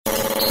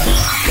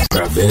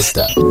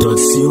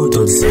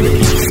bravesta.co.za.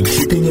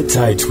 Keeping it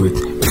tight with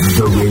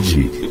The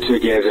Reggie.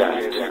 Together.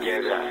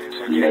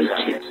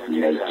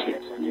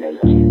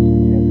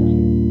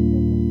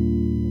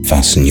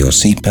 Fasten your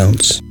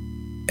seatbelts.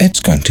 It's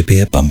going to be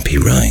a bumpy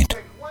ride.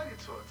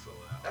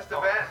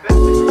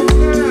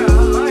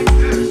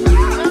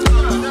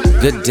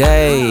 Good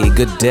day.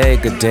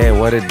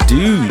 What it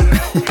do?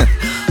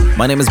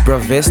 My name is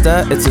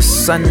Bravesta. It's a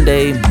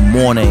Sunday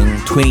morning,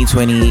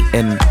 2020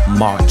 in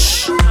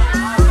March.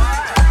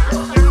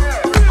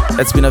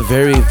 It's been a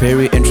very,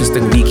 very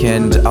interesting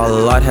weekend. A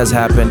lot has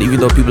happened,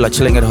 even though people are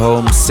chilling at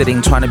home,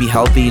 sitting, trying to be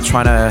healthy,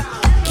 trying to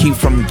keep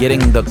from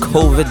getting the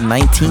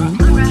COVID-19.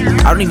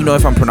 I don't even know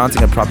if I'm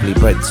pronouncing it properly,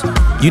 but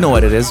you know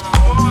what it is.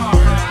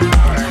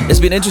 It's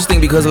been interesting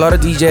because a lot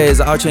of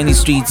DJs are out here in these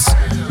streets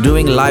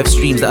doing live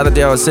streams. The other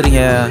day I was sitting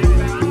here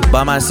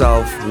by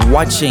myself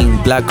watching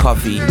Black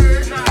Coffee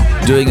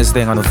doing his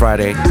thing on a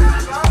Friday.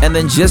 And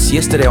then just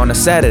yesterday on a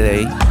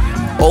Saturday,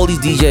 all these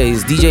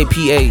DJs, DJ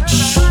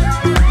PH,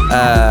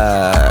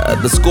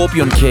 the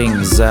Scorpion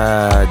Kings,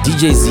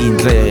 DJ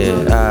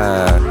Zinhle,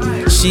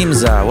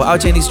 Shimza, we're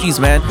out here in these streets,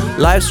 man,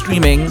 live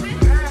streaming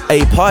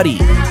a party.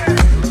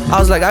 I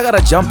was like, I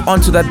gotta jump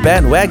onto that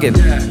bandwagon.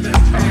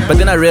 But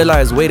then I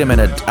realized, wait a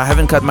minute, I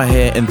haven't cut my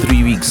hair in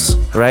 3 weeks,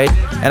 right?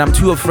 And I'm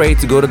too afraid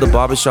to go to the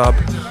barbershop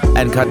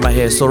and cut my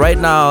hair. So right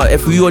now,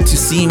 if you were to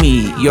see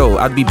me,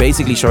 I'd be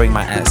basically showing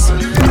my ass.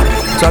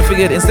 So I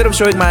figured instead of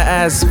showing my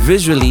ass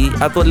visually,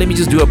 I thought let me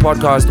just do a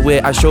podcast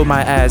where I show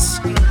my ass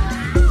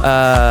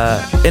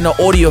in an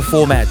audio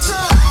format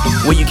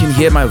where you can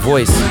hear my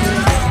voice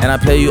and I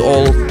play you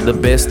all the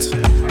best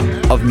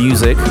of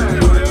music.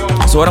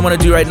 So what I'm going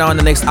to do right now in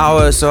the next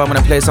hour or so, I'm going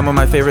to play some of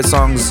my favorite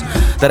songs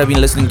that I've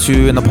been listening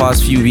to in the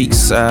past few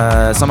weeks.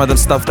 Some of the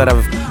stuff that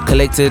I've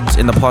collected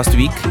in the past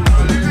week.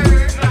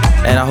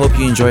 And I hope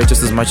you enjoy it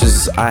just as much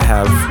as I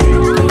have.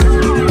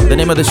 The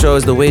name of the show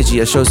is The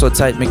Wedgie, a show so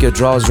tight make your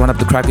drawers run up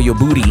the crack of your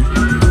booty.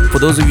 For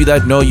those of you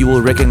that know, you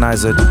will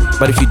recognize it.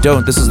 But if you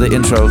don't, this is the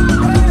intro.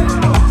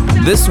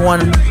 This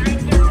one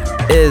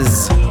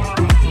is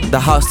the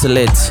House to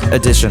Let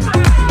edition.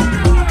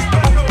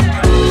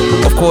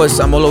 Of course,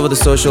 I'm all over the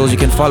socials. You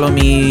can follow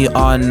me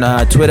on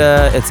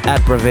Twitter. It's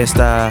at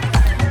Bravesta.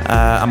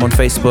 I'm on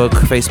Facebook,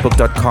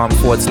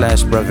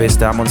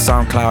 facebook.com/Bravesta. I'm on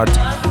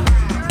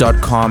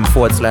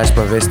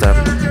SoundCloud.com/Bravesta.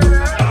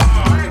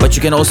 But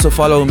you can also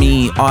follow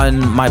me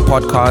on my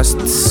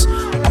podcasts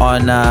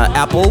on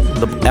Apple,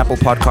 the Apple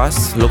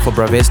Podcasts. Look for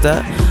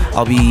Bravesta.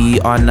 I'll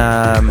be on,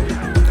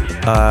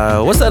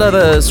 what's that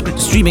other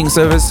streaming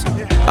service?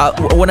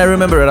 When I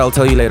remember it, I'll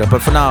tell you later.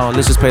 But for now,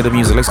 let's just play the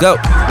music. Let's go.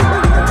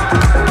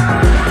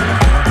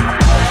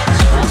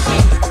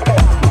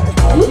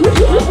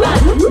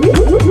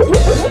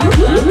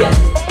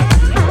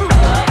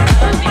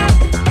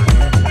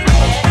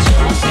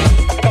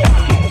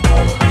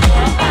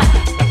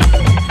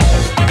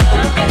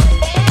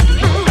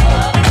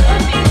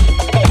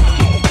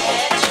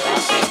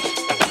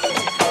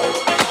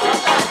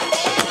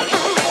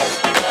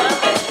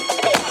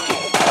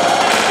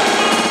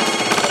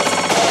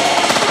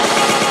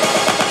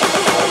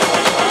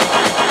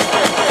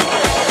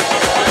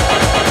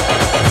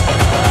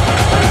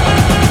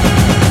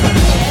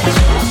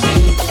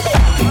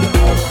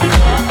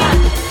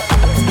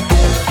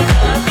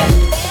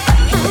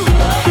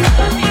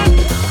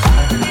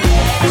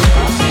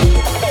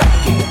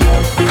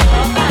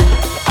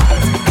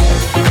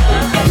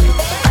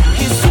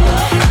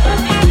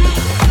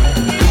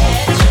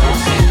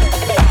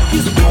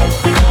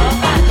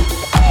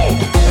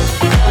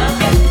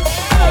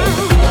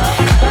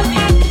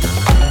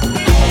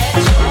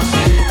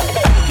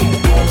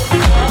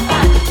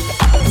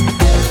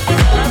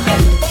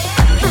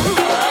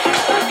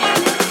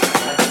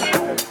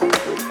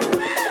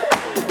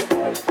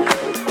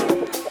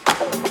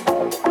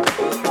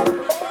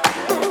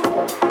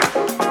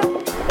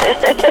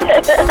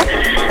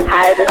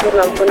 Hi, this is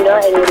Namfundo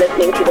and you're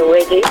listening to The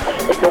Wedgie.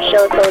 It's a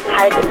show so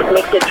tight it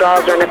makes your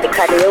drawers run up the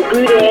crack of your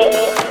booty.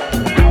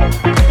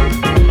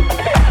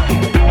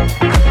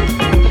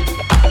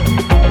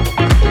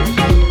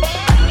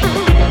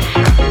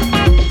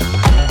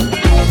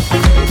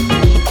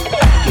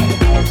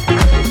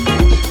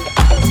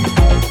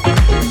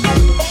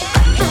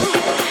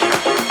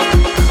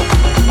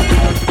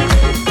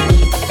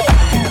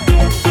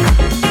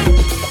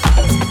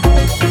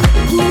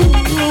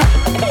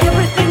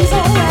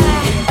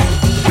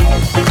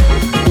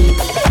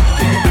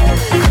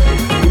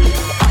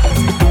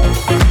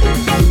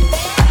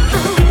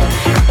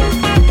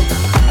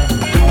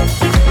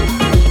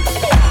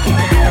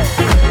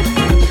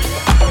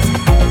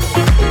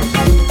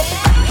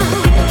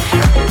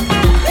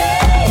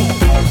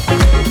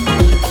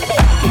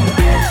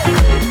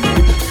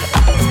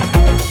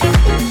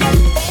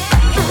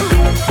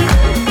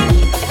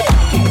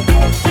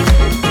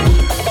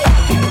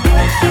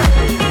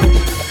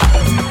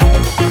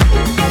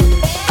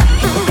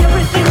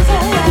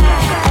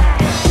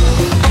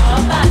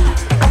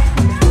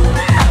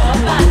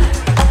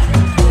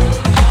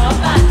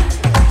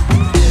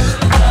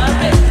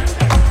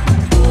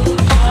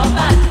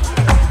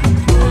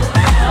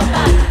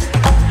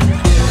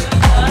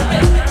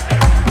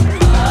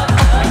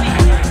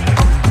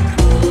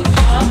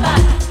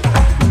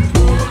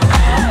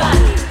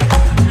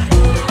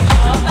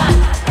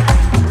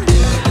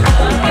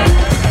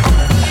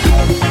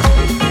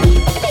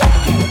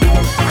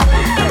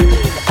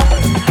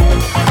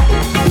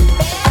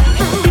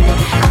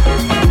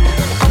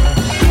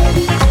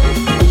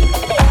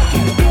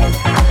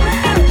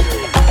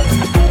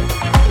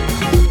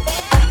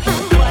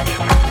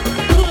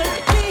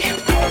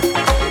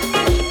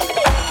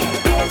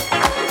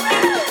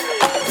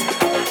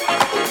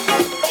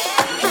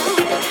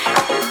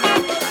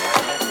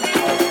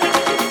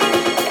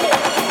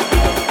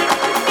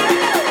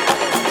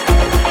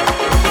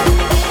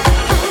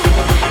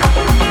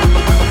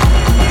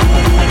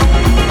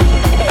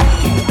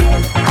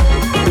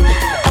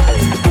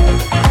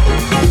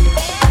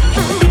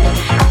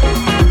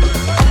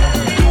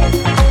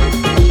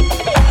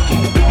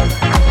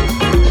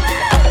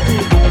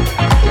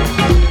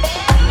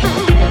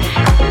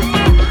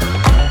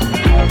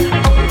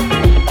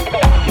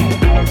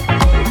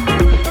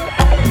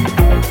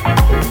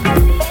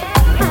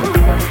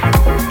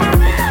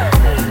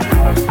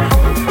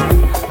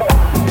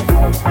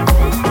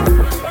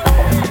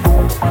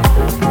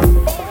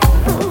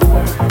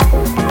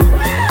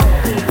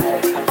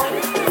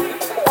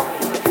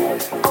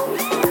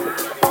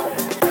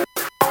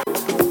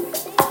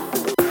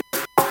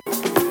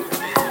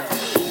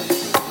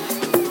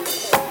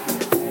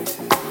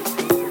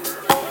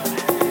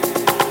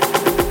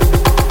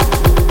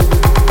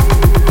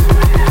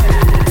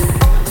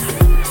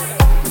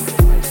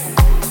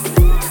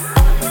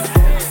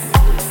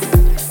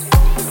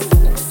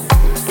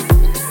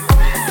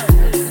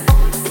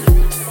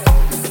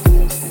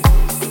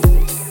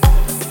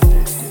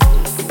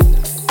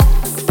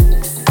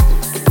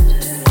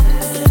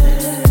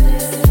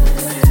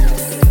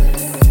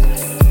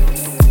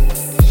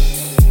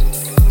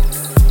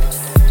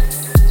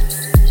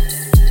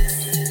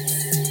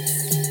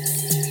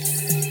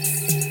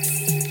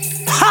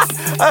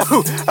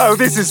 Oh,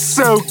 this is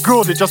so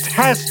good. It just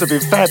has to be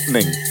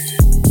fattening.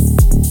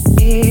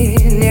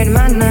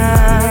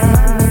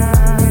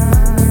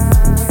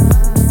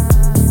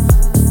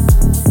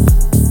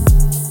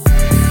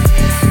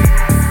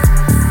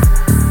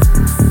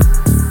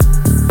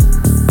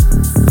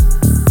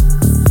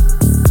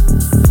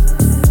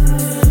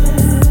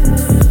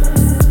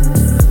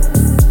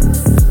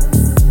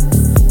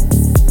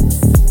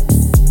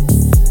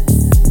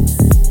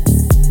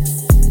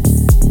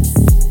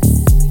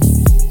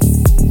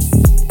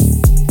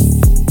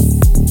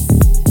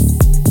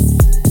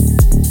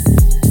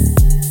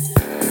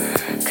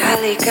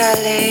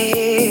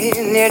 Kali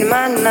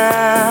nirmana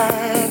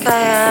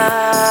kaya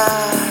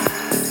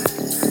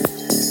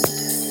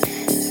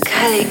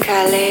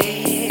Kali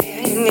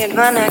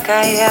nirmana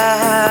kaya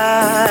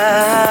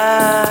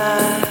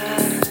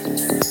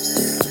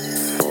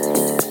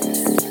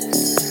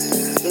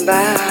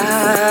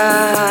Basma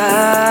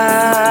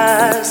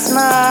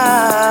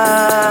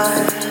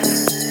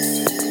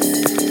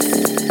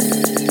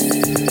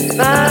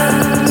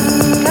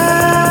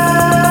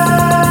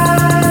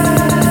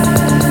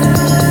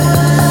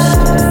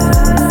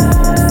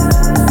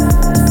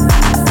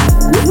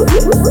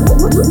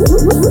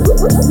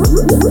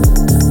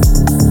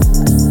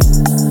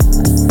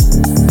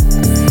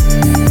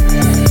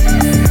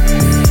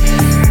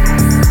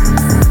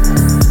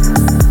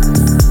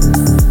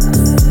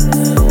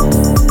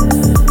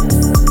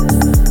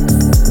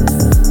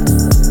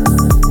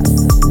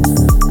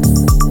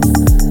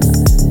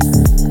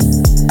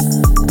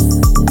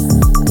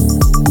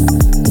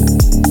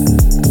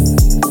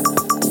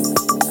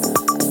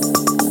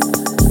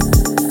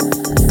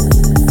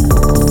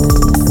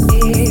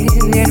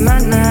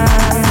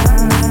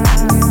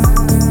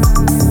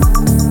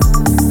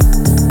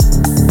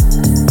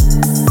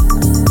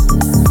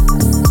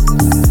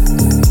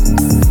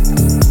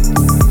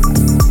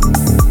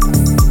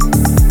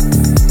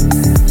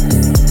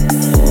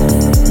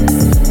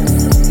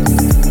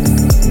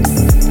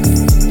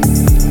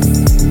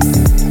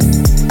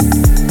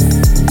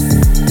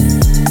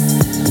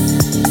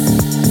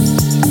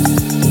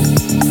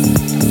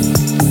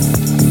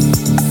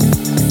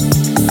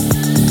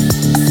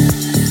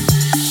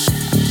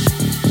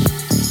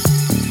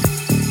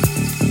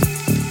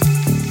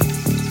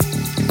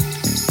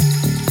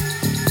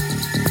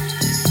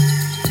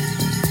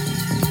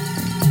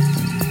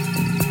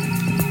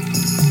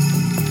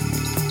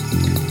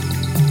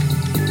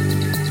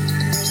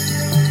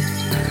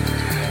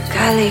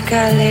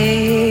Kali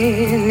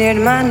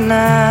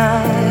nirmana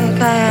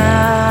kaya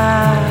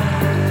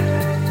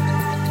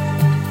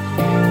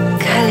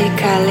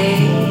Kali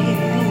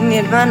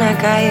nirmana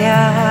kaya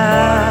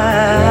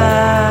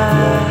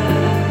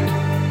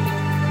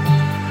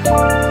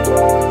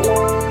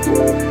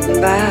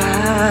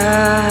Basma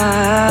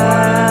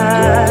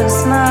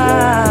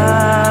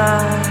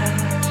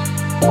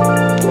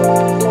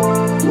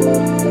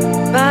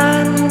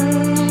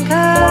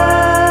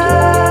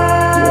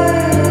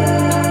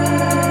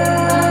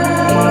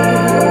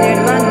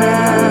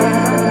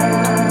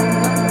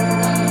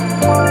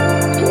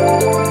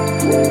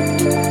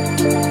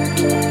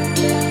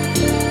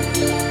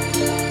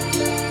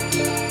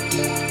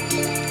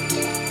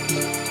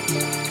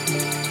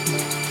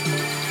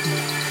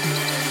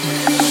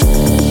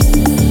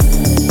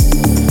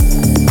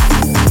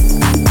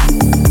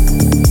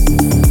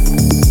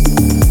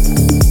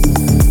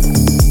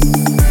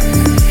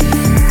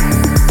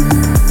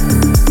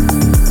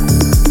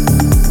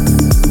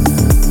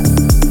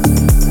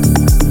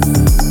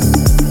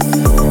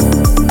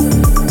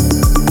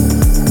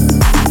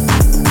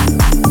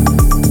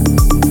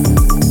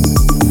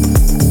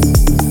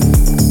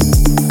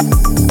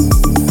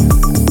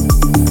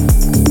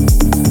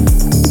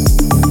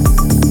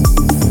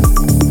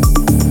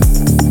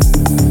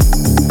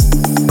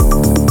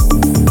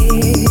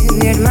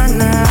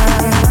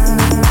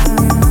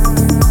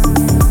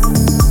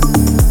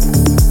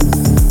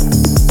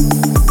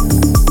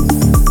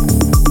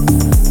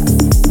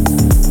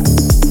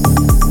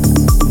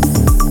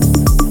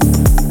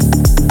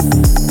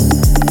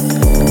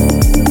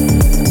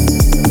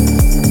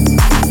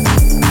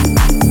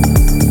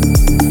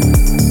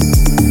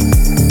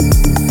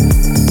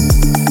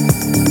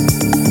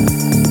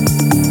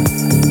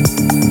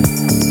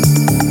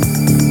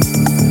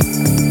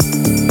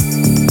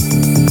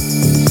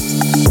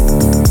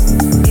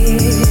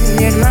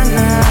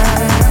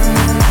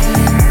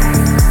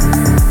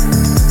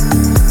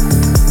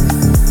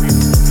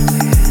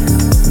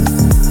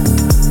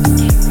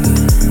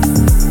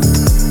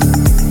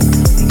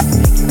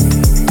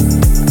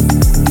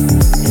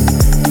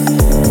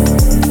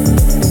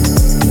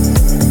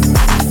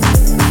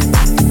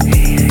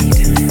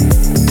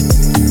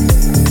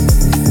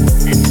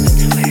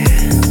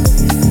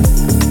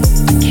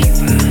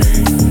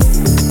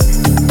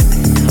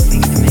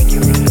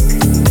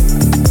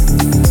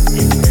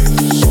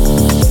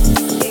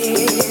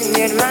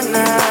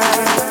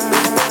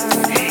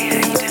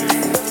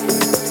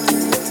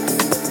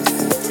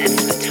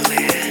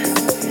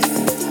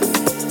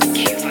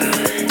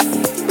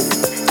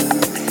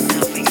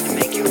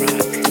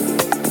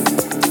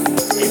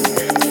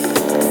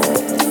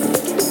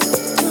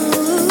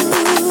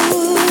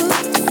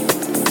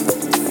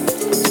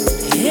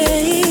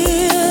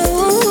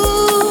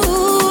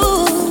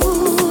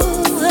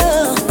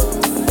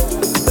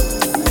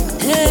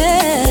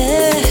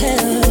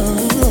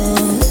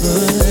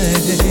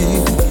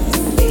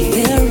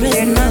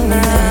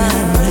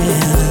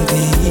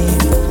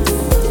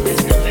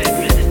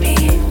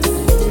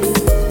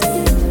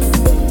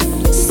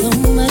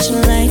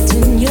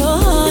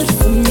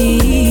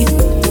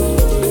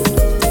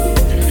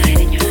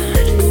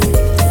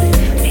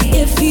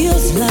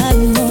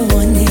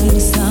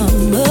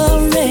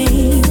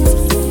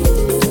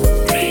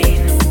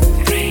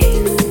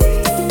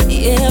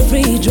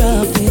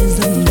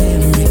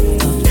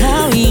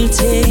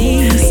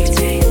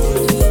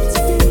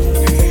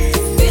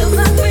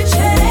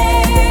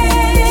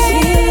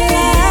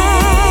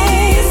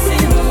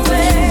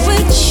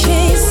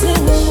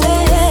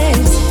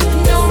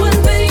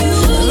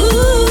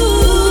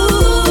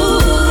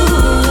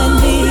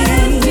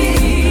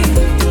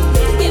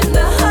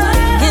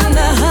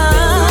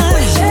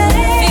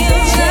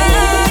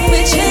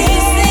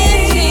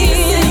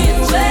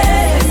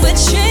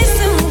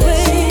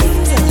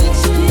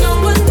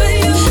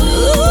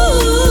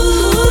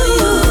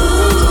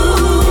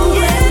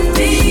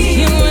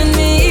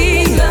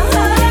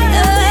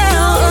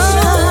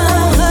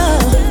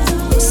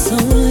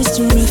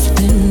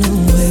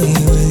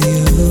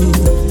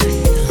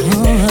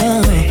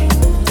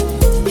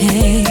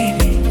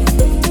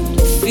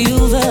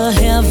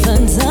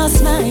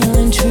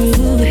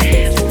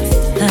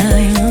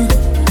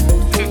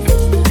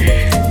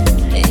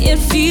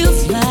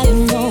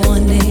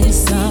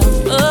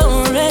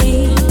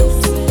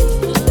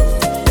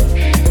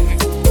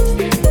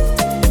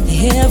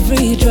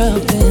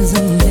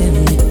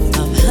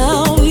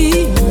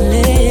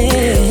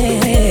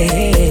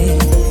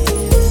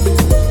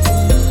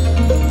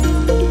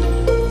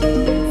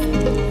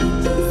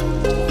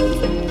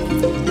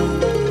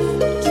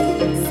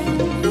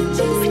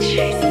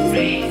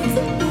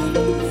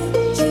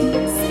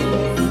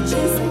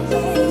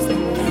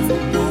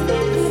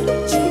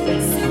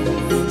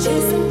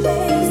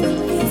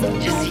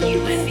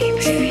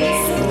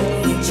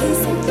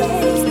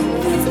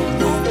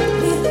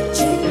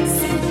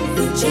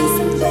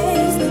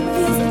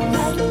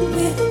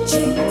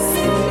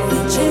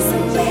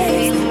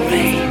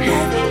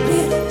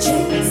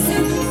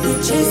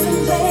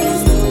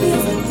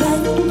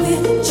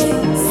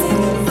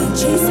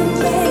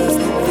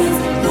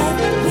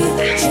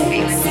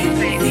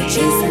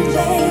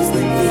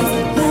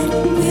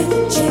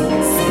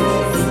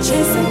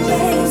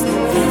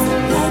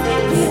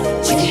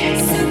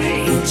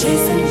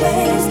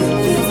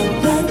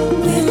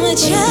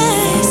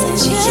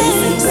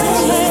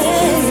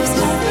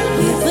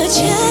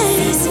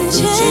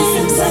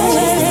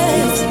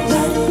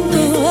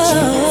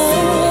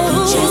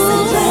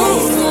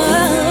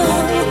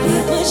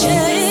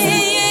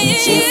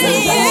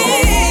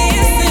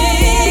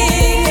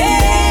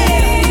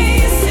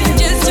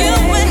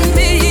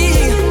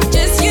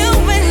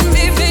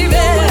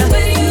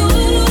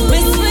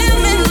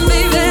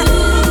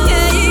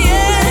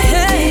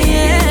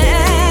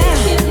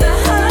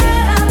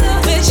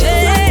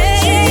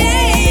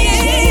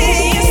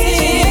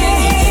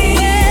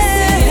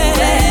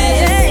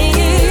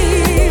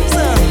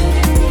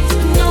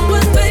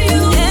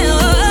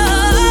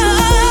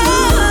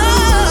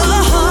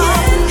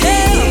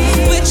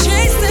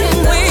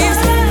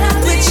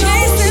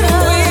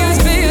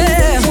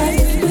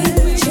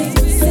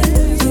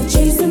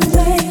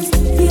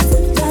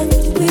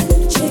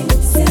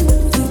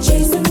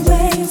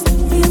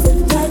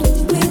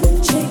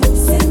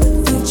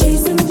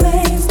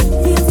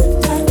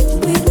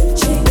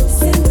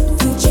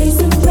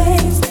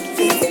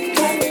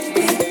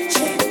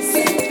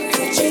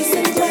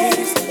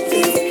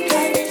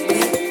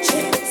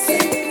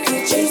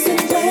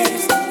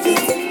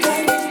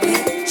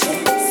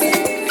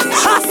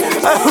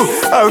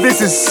Oh,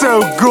 this is so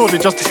good,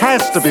 it just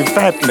has to be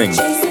fattening.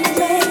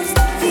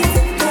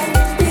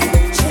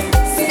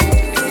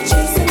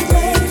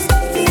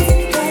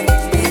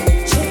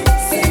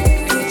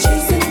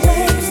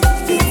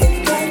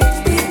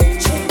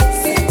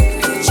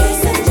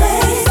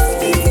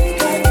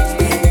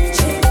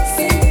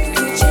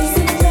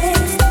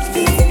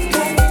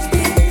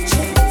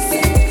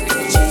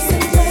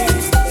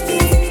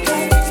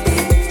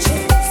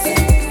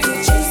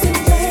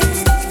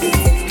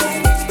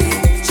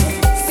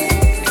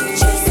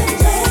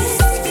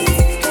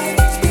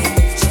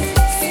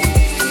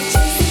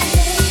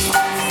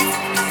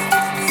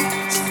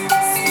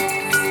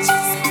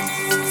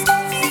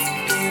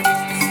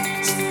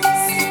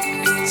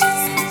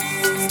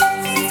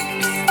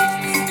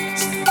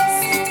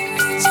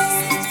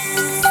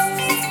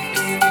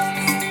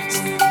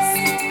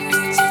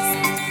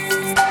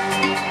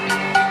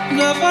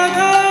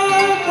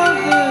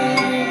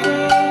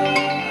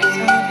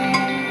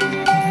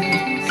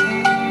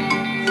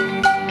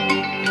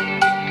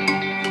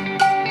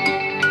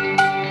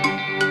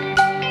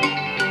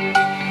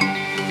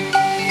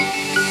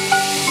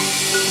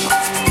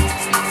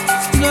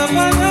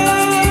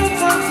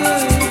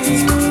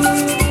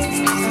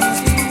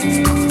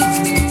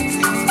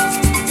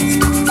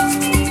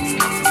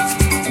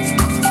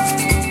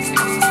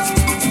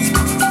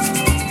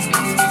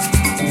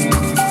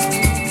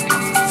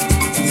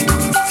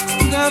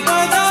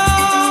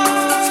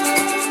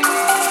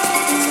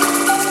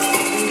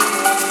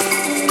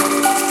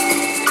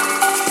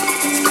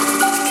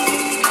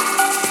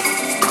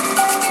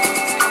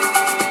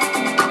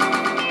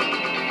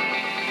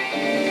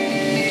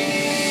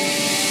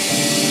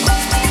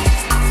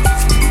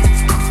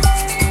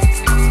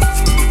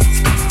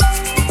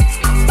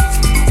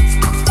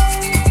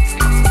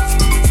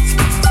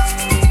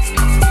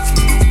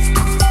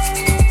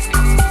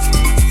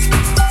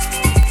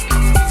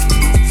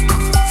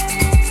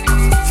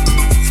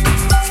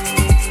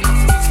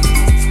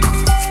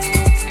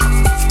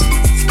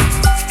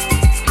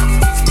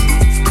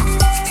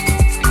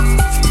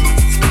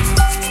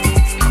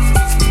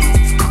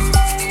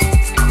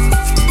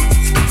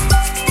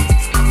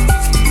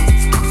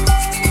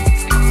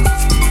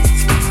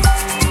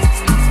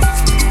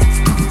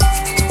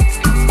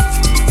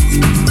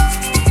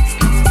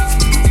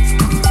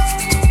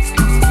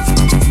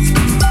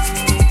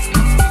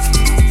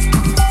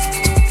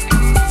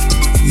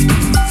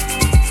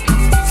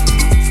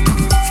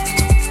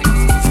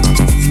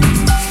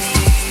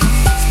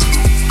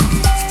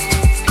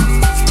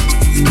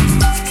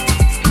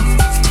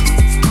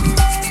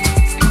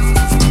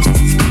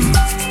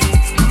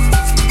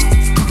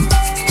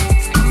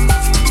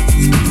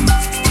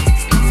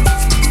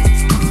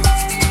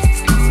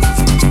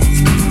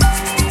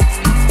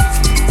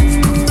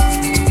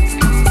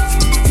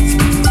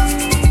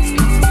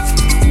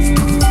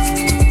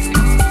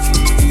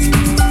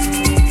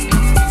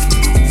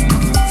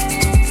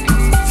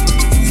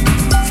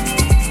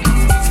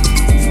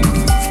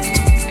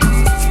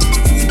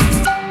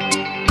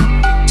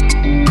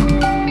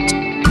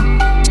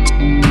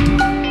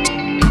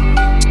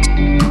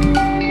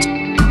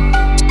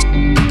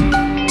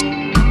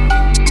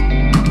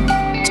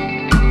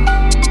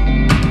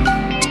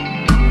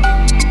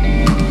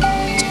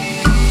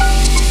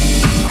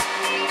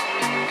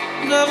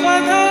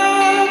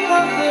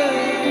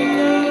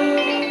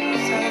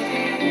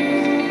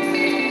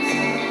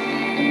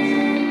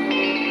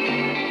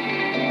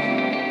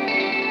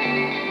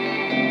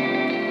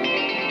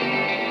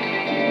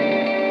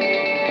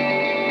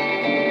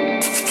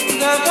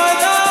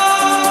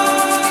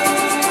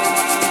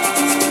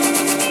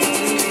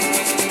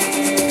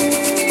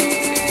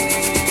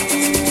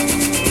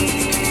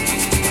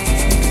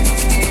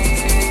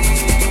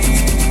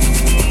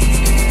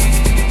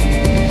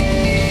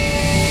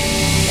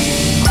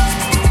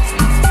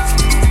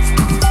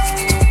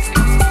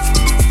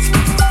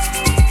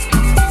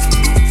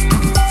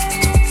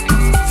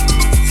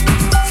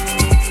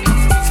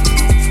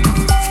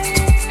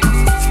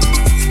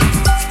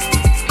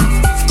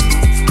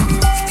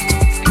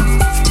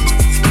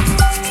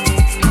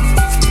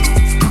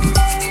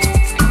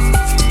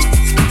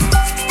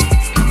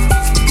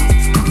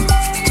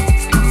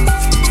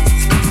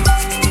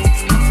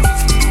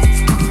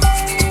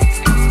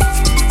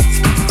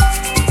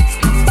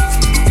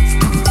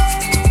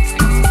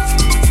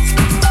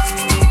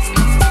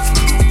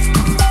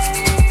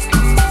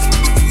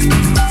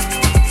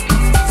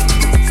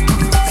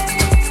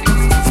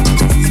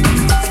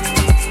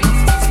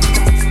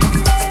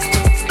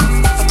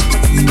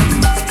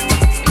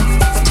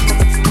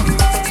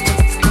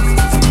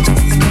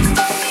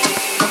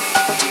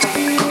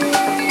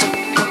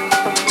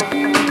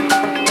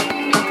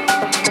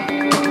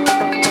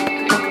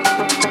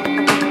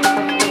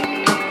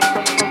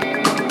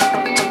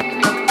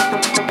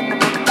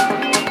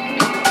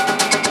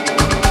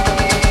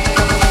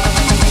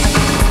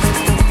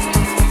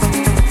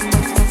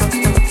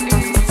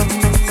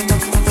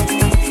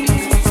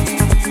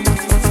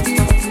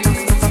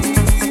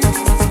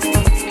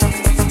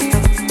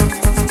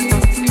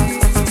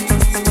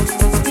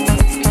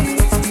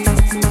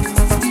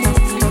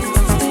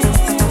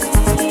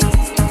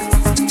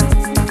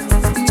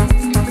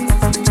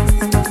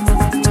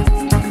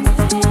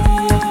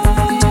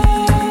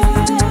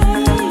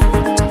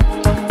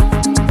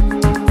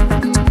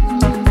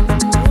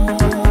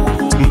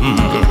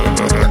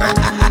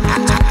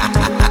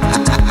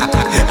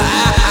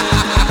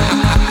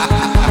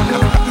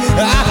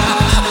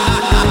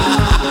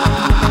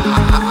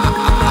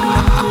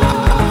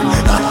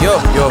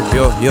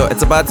 Yo,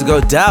 it's about to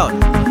go down.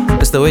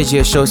 It's the way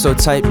your show so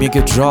tight, make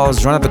your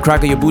draws, run up the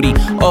crack of your booty.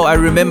 Oh, I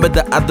remember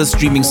the other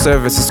streaming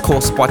service is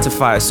called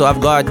Spotify. So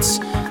I've got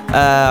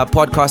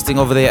podcasting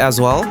over there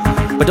as well.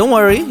 But don't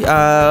worry,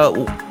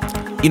 I'll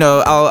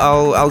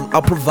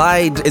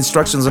provide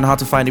instructions on how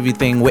to find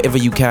everything wherever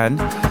you can.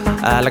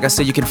 Like I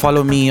said, you can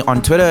follow me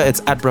on Twitter.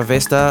 It's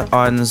 @Bravesta.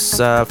 On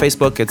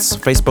Facebook, it's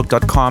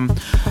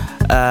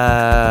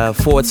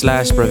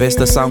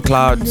facebook.com/Bravesta.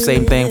 SoundCloud,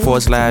 same thing,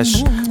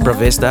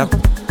 /Bravesta.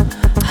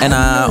 And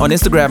on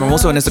Instagram, I'm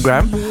also on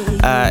Instagram.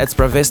 It's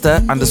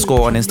Bravesta_ on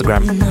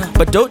Instagram.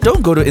 But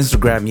don't go to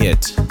Instagram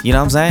yet. You know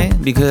what I'm saying?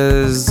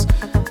 Because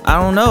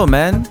I don't know,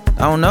 man.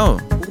 I don't know.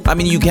 I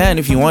mean, you can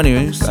if you want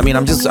to. I mean,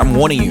 I'm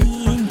warning you.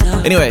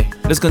 Anyway,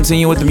 let's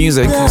continue with the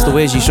music. It's the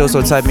way you show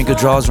so tight, make your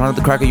draws, run up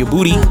the crack of your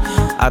booty.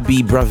 I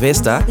be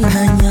Bravesta.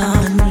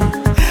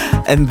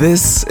 And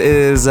this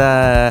is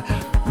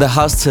the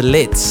House to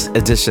Let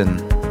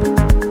edition.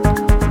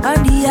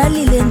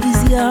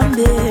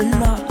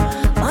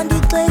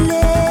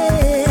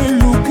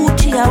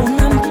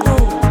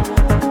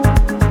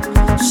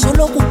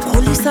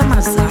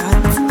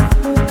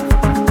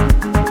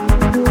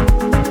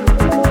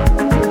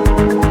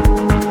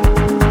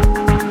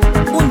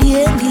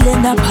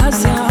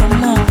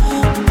 Phazama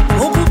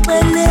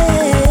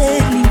ukuxelela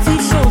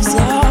imfihlo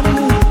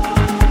zami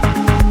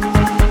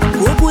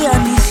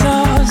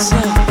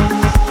ngokuyandihlaza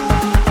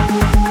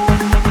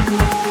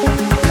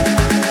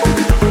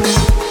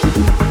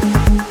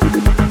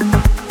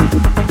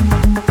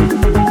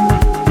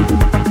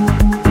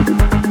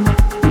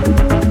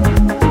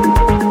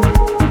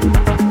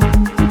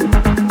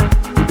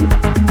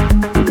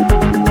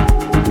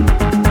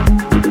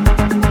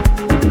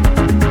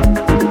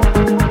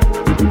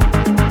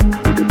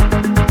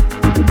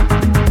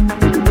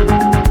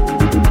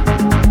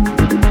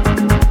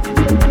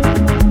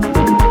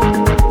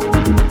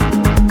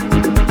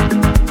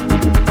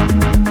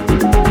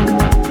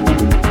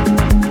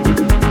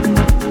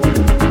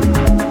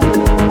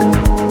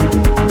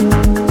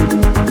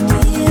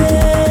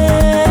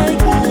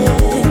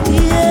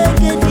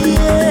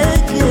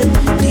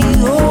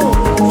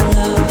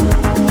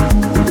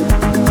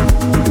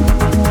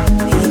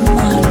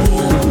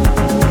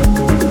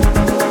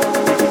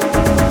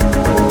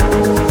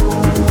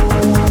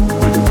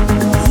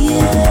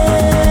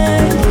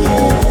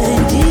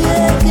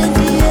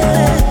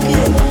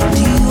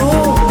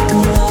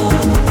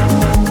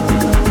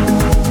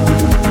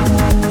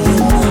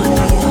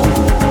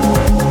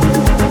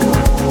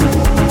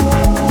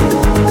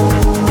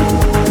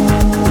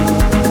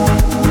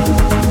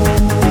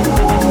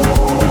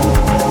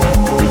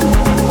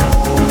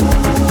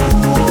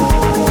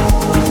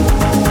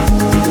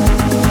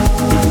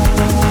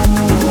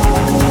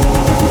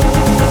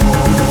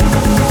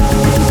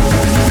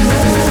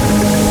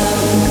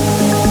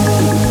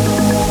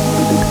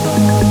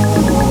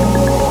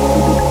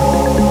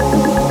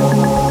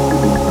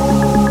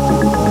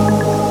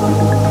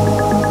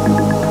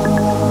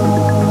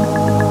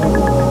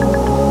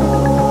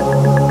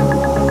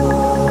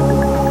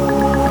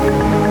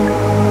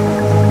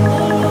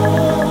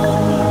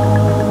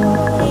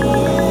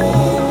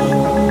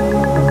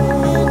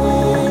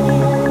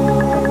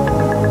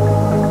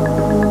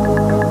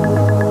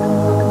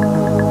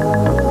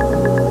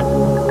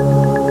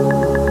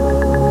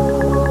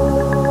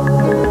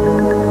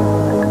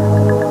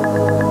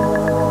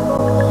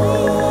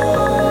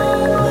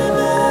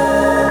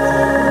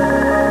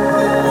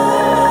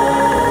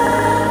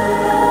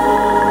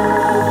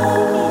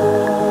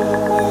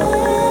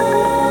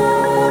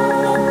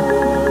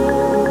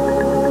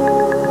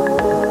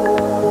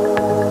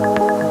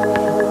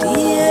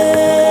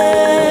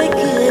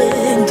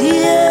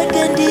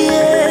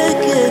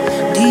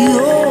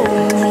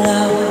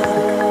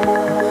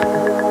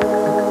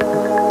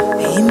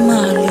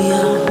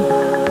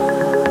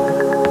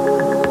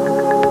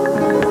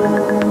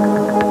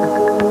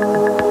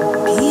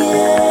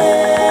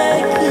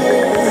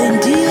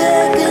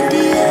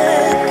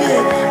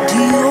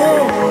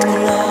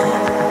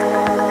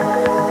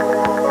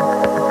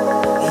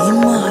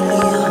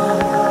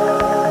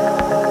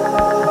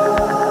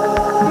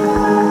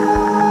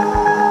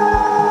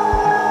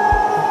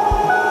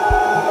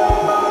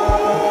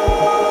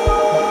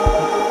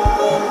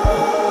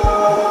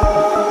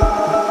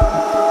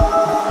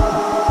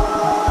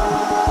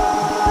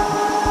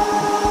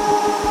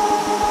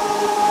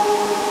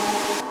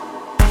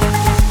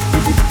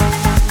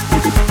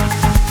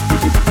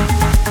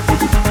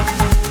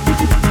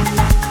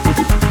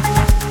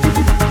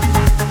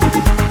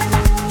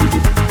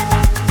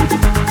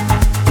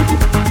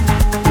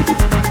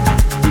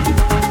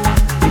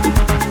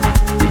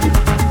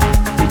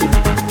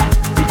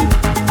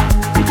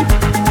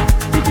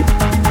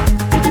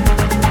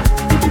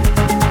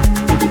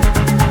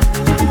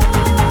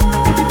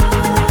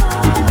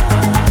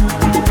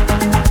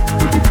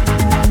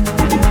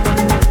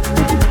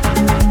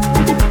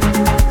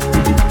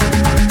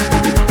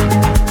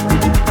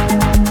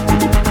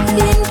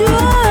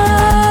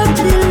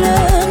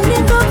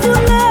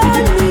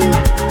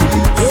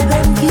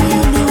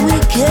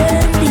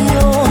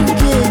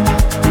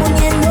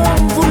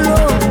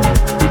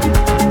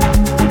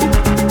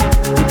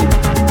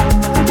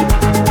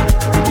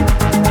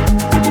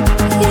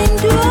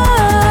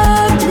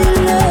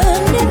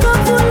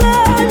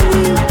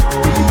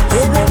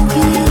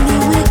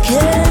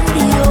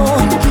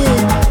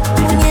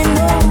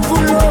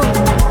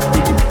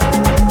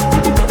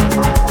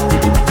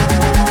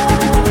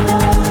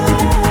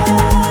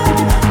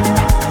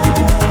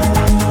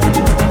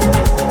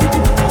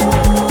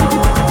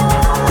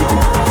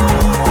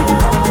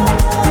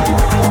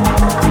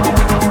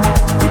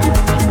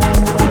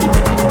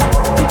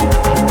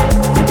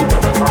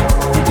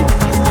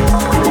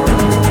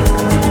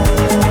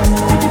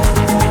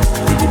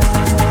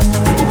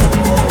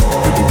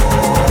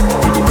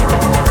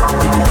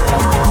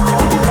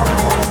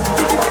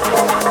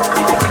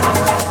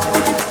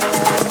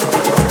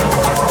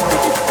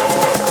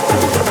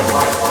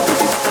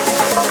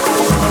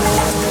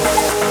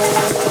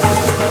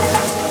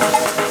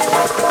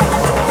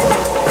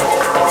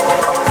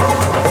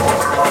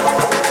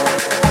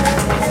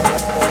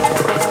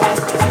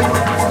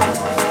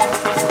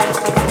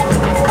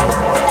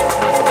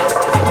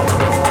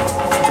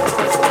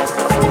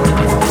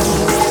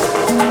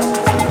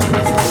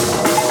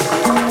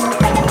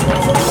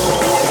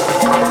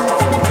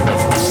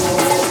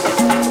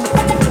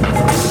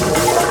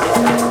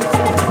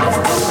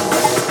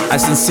I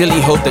sincerely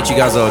hope that you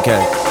guys are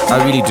okay. I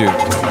really do.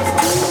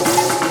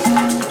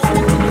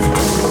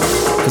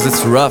 Because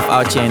it's rough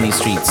out here in these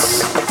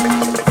streets.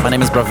 My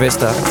name is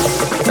Bravesta.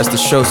 That's the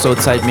show so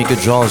tight, make your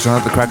jaws run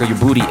up the crack of your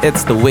booty.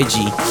 It's the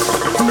Wedgie.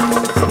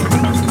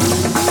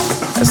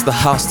 It's the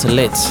House to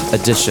Lit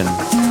edition.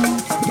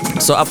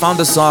 So I found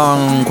this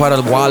song quite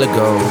a while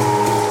ago.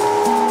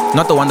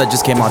 Not the one that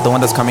just came out, the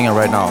one that's coming out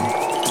right now.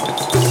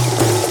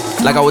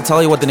 Like, I would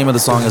tell you what the name of the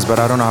song is, but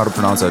I don't know how to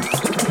pronounce it.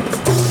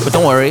 But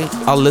don't worry,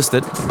 I'll list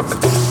it.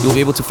 You'll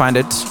be able to find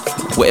it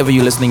wherever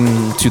you're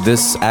listening to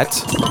this at.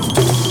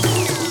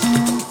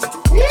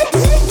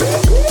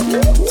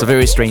 It's a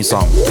very strange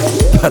song,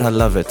 but I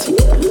love it.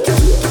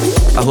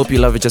 I hope you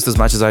love it just as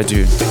much as I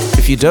do.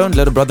 If you don't,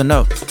 let a brother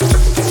know.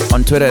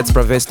 On Twitter, it's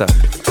Bravesta.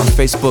 On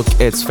Facebook,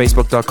 it's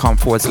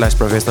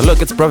facebook.com/Bravesta.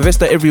 Look, it's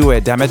Bravesta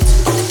everywhere, damn it.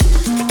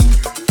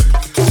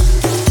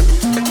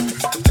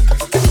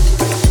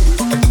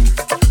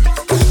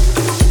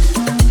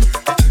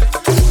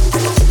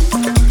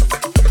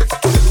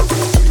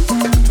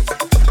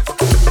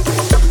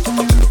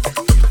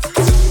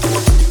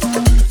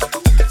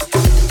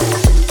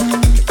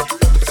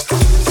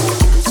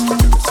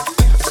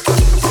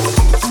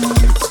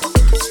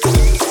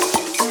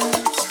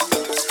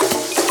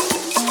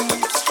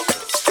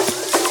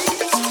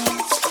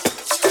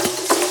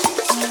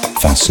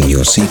 Fasten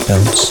your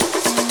seatbelts.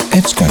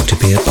 It's going to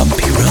be a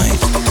bumpy ride.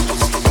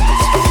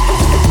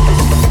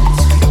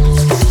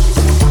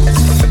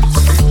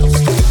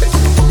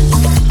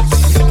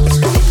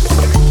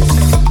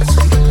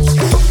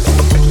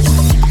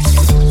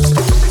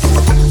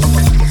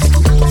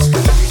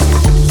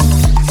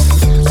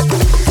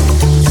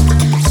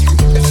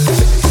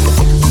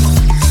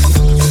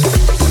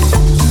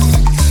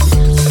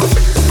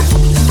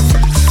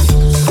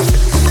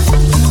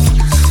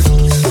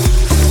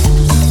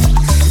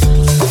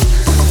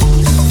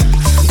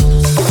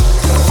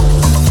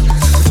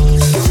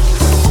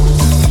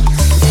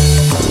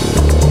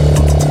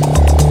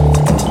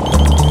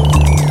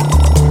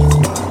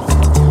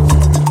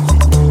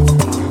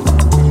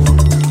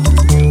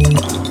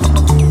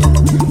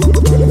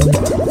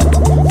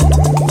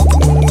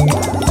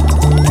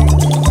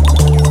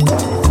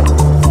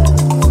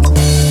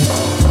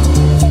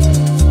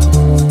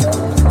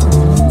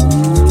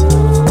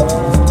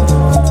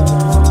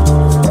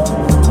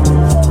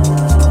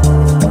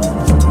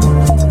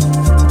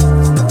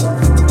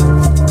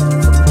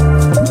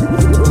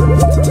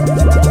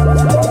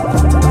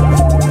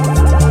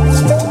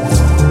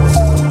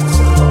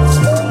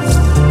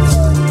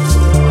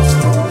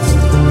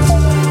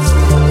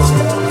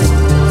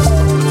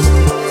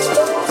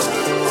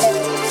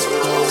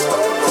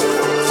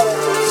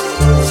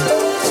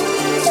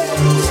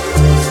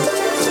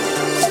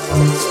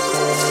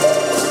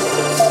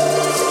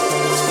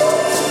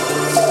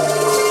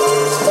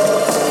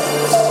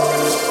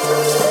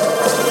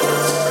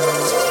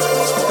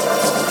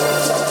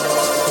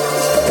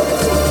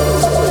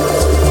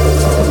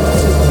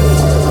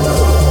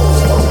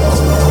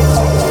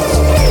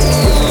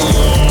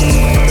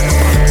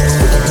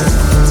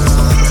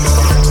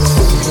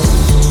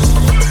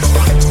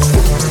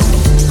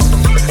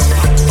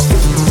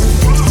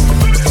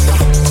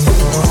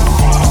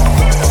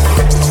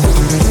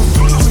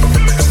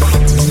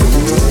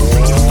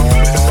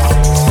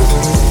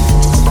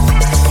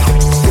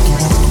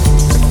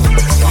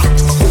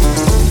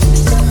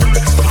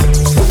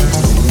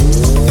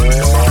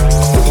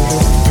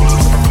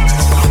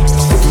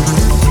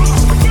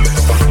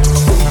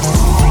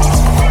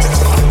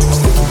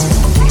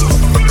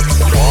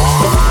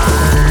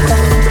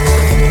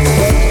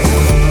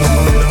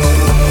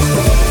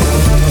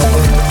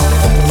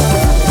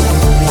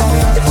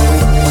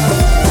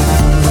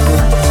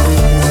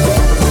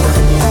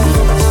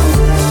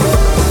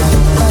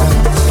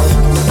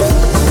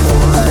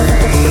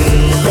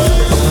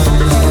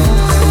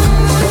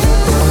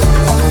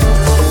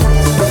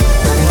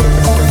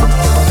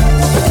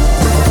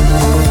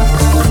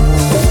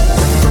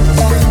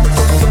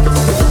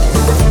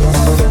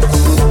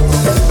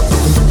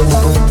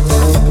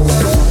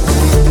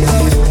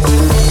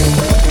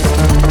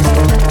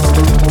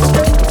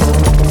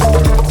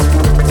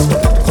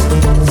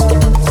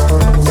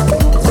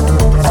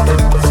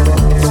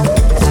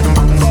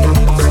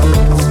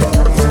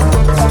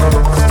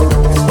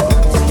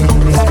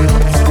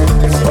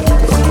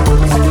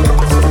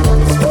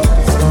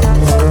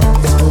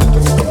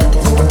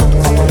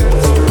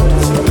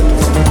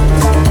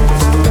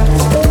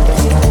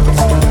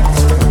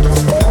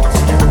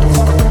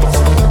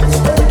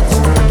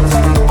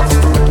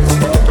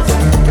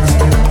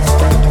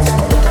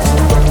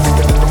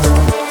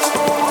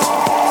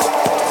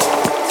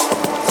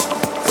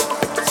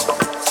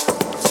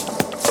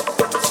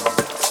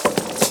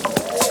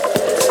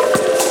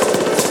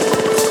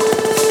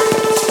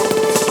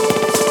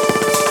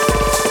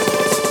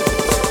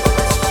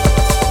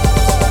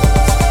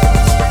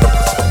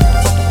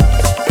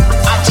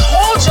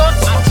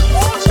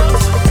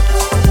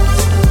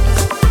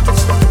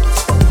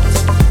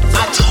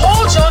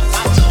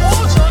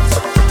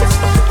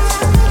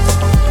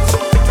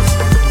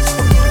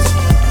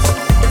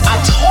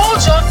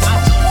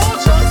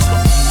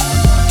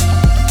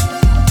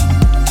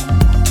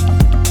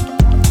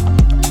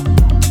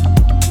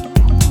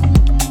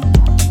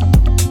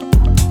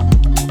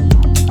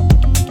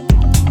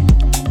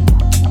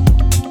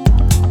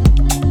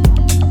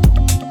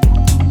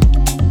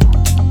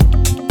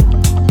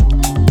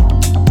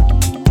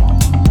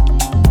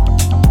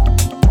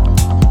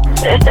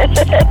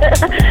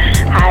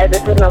 Hi,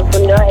 this is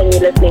Namfundo, and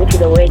you're listening to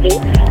The Wedgie.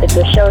 It's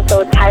a show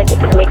so tight it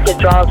makes your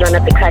drawers run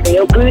up the cut of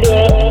your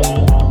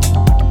booty.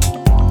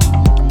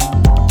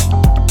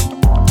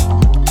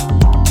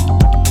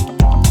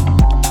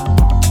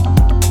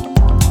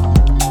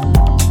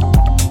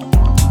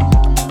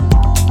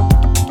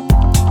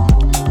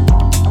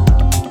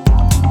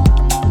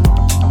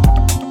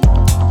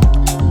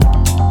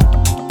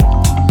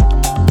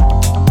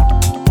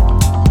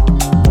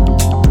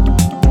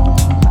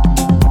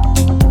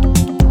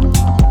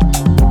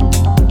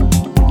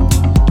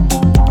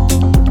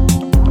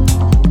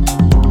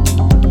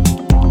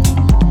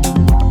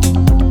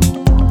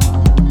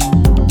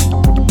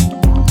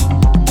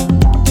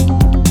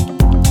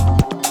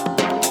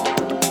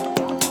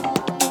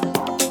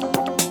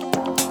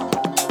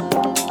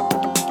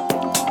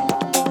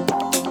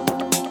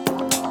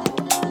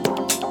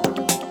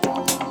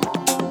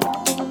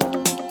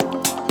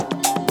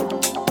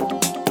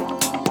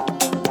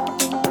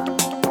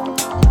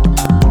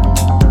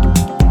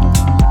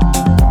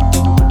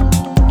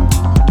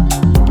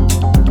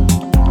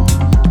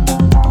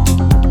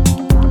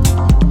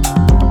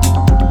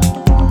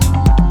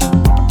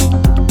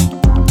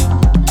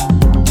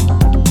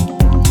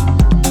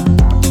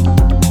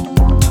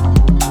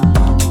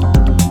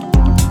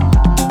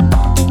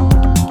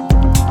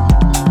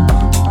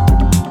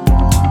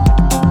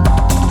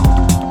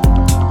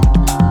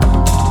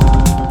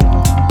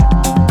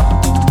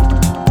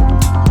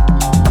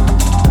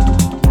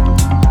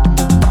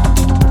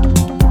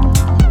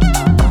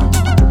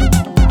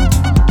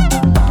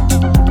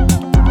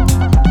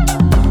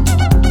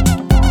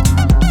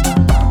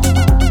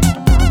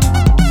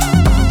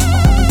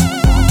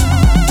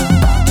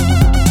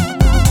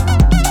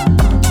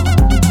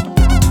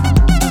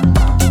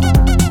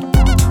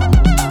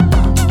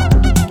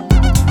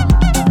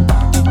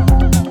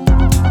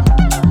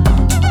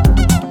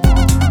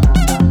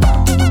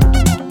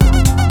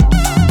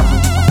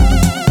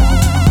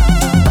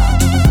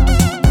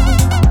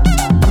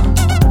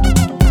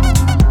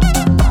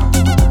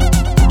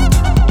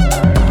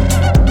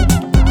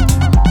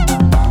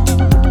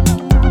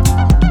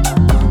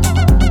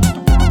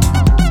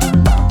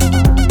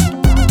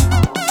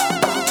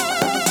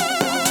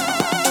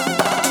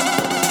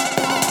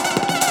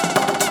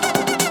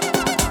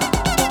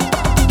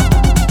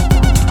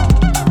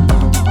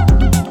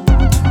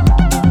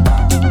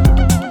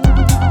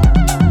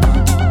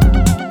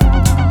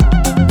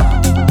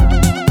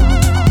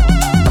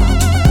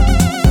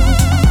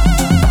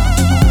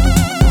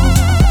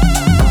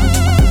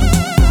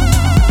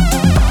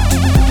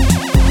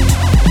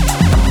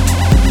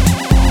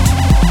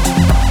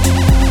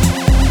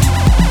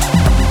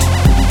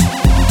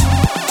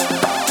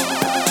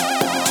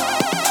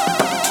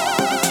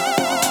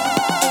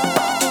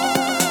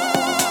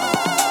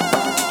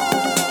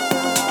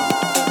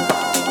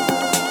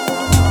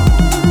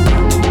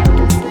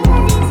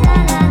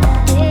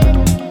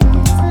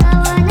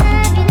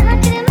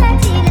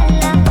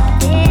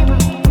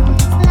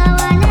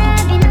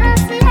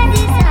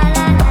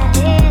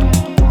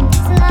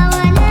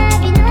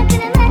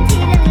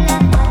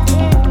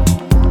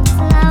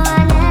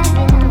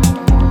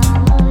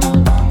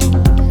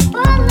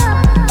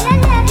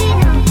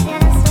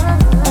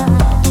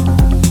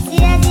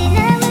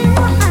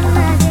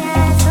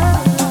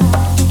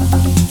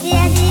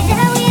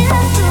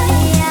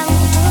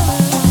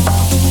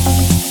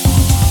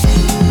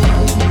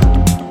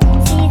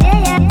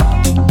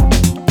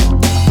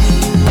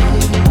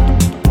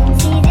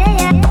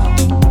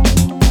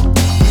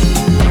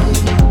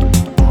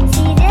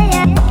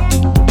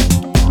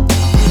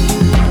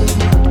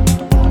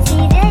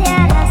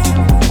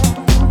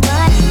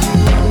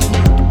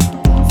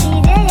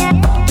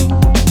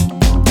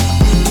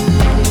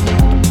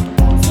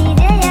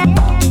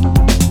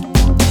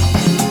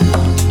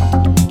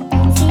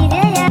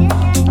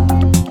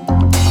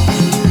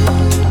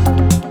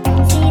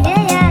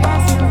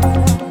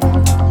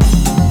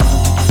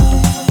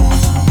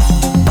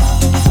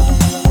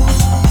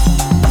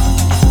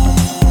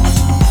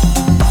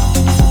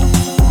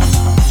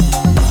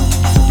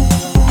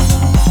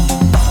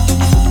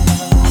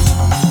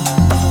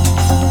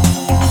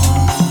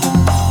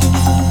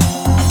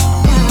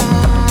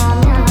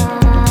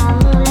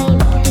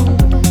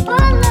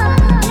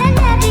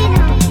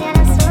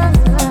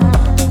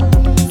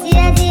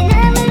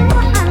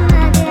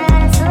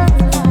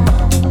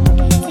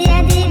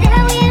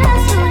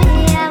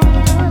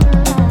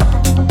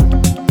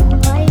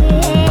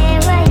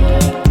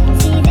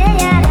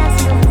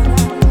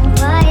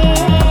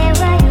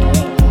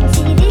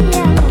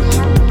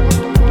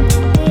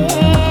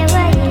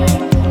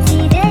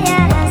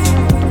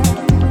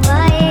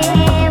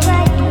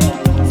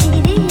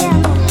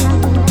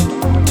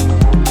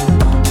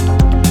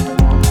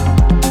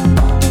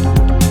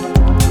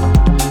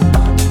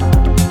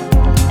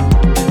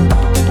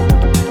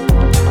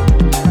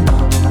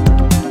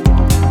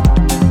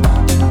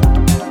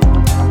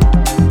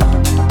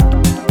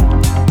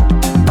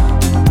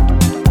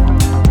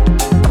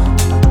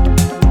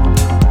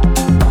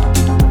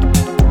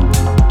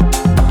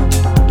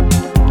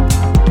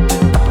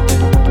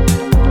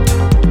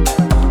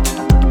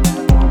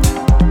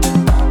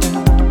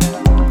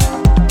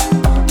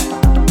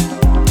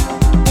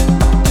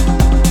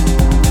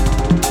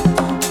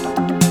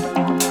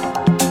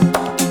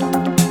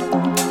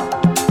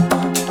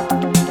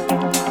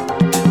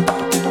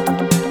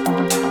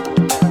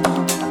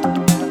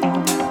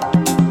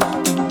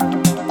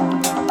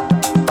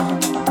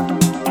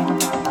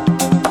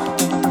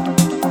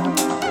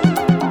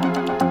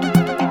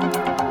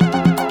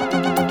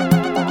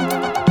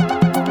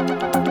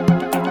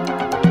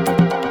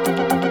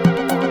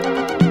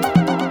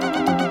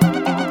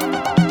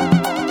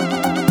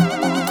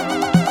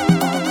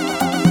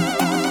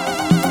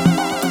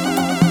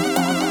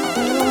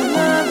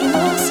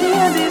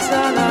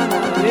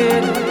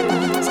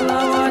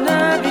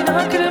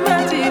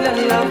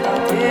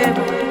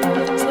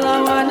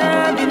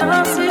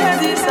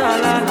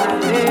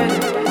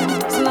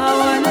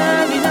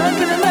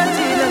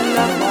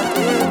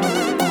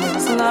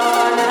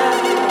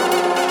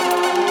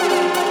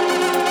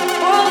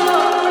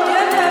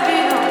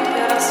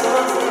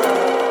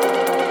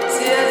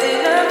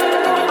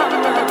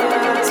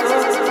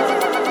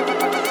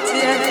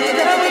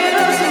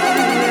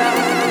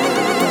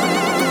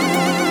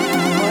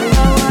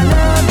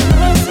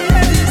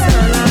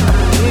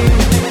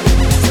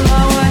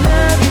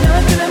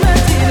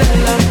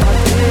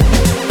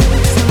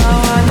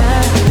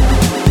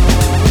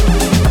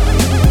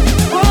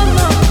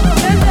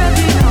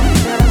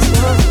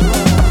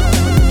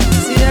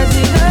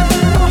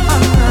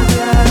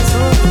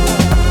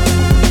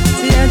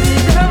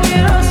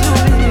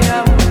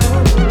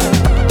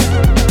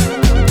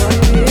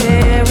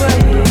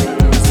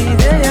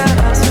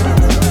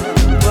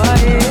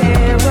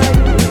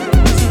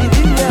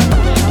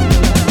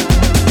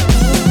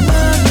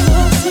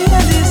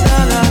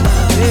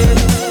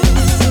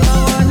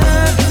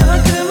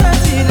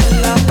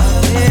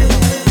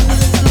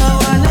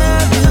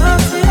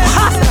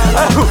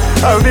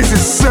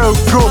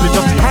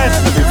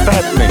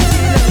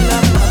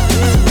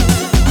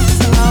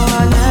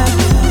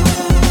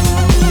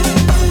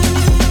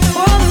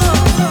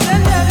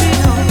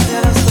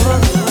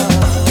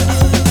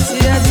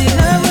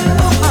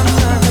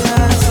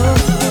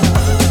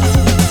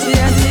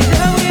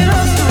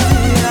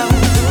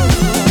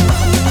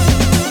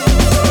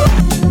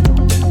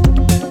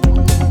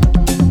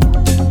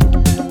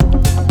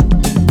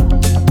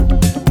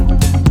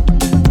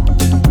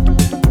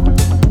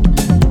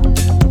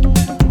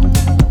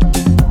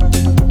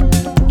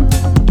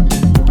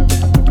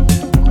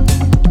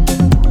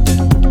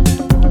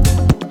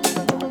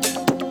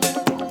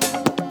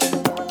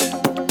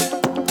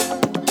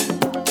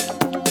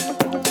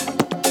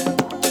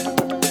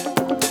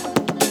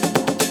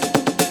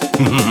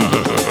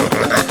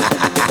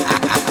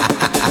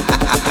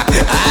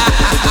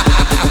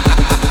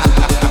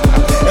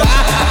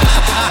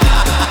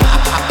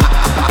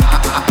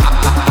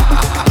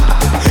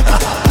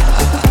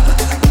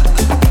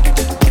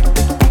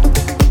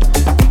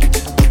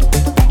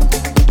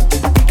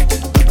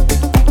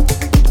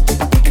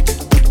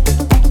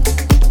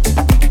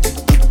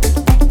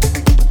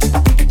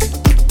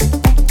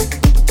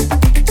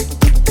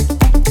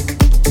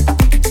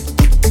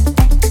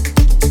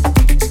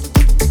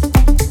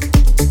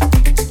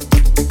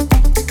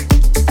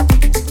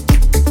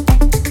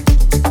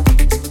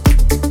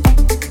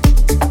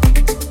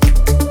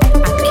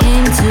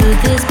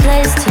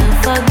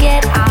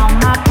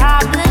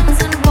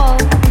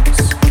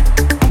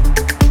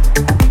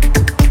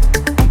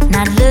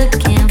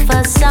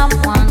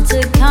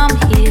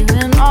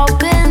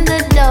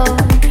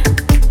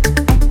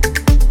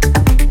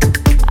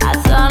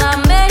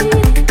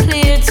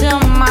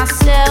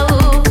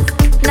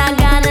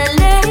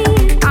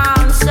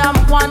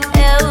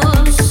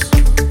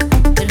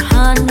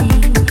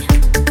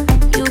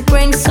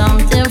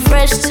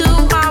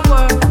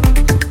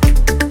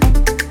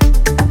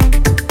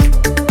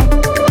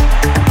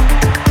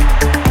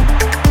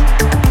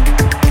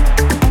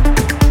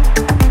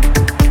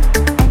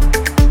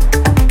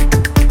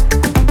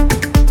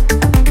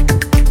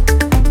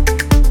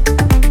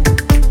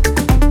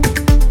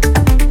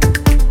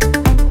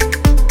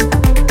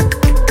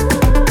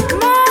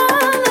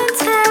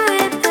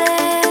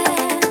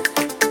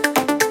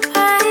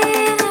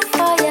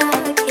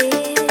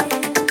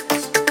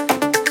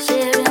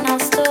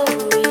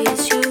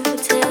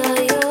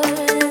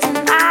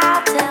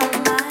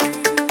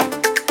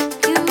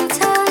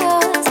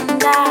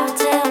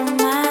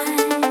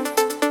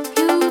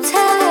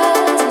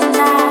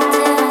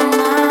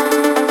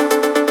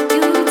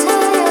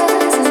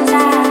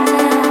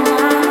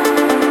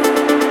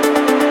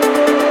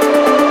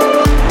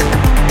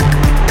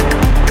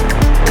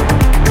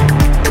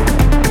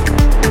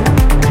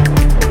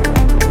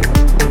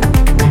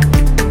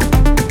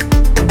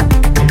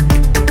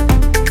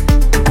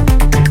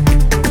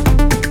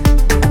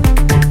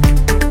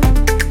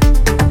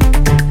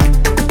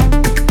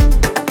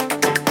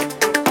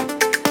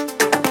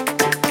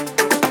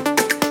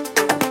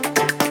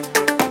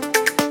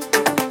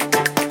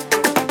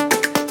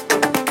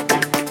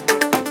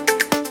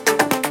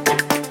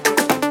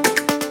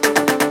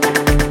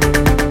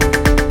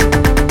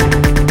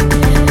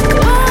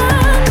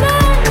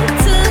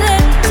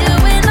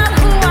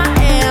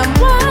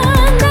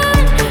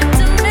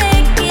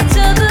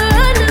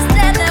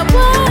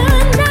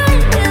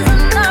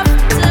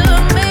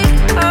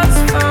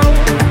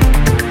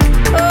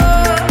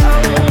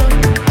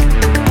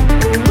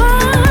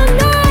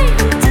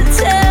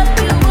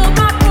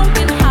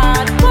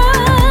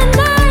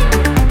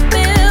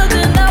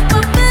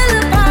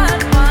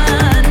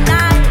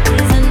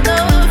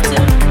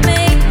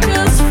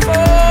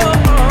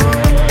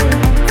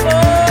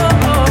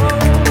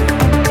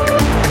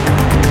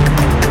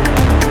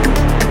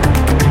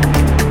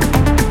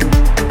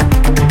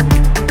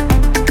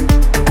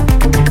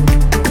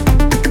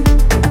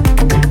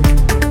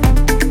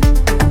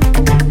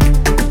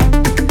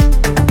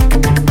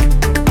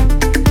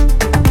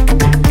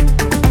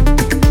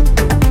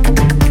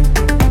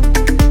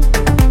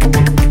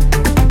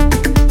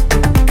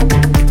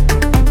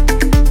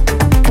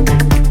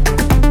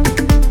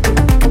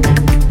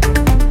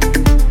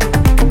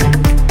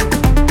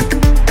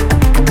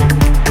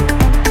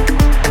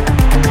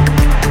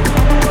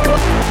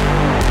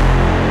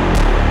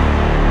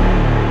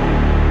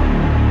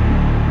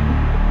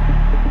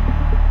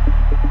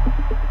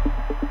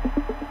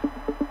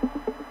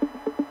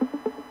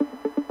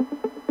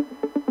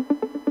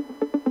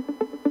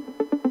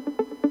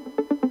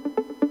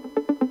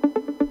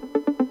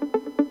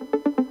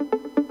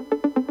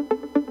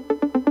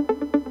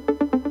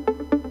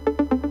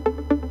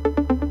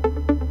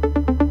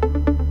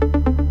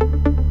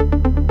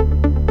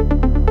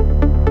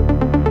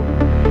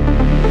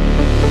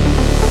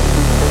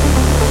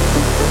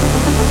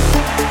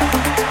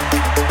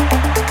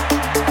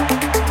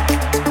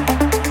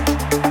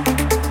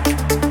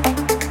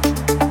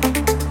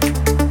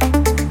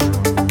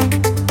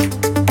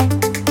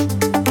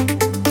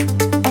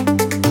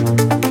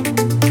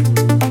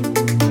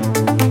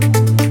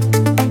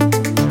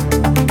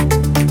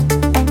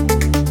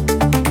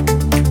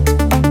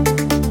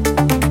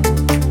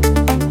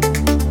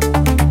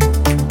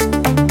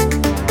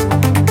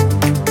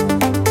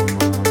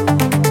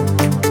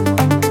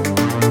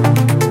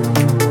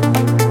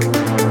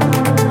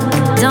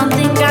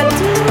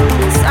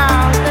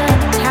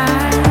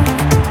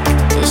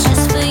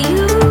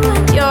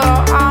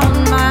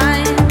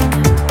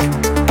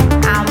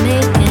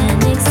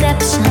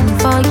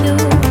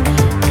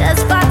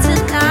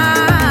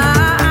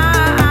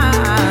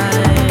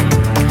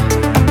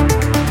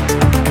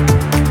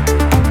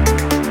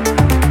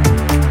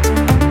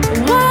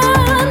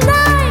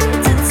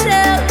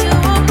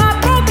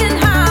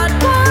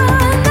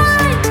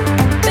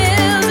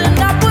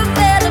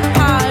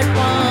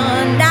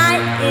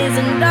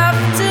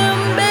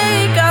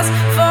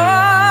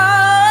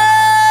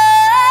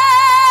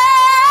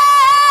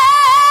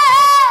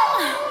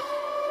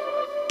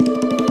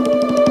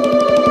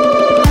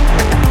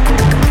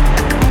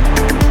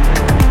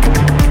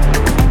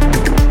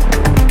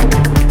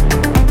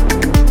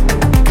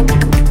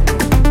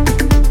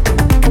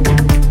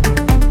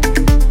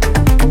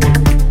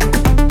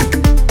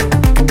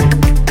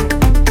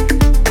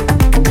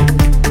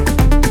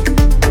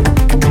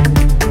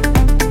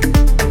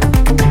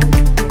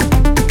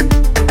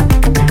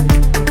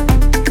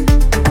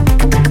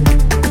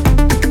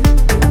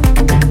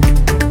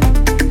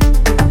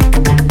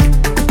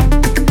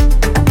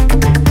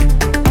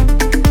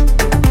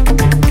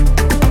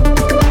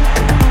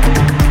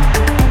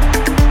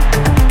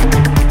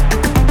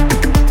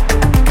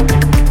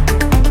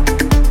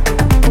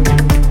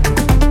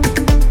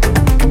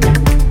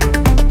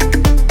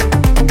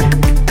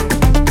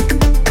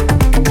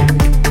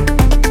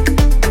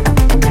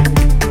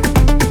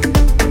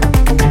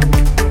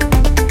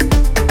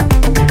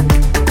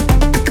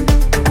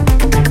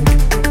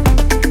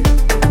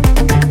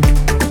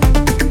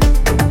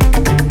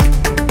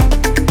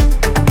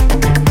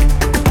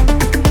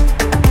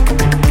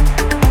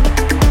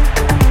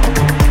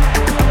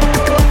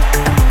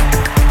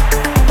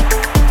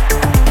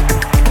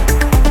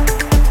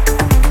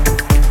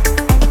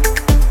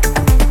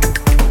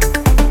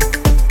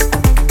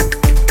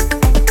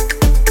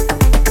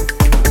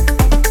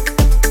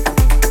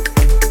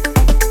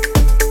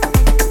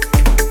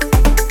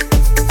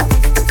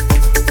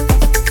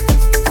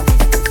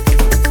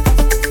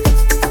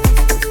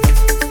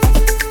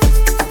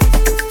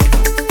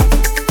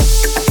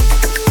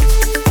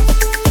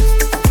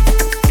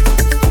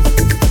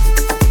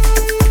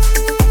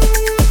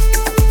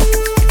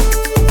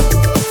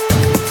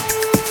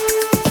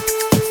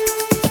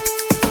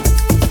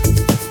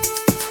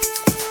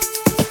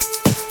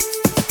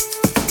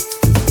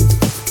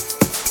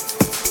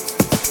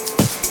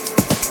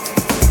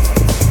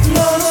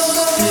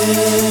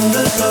 in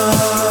the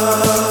dark.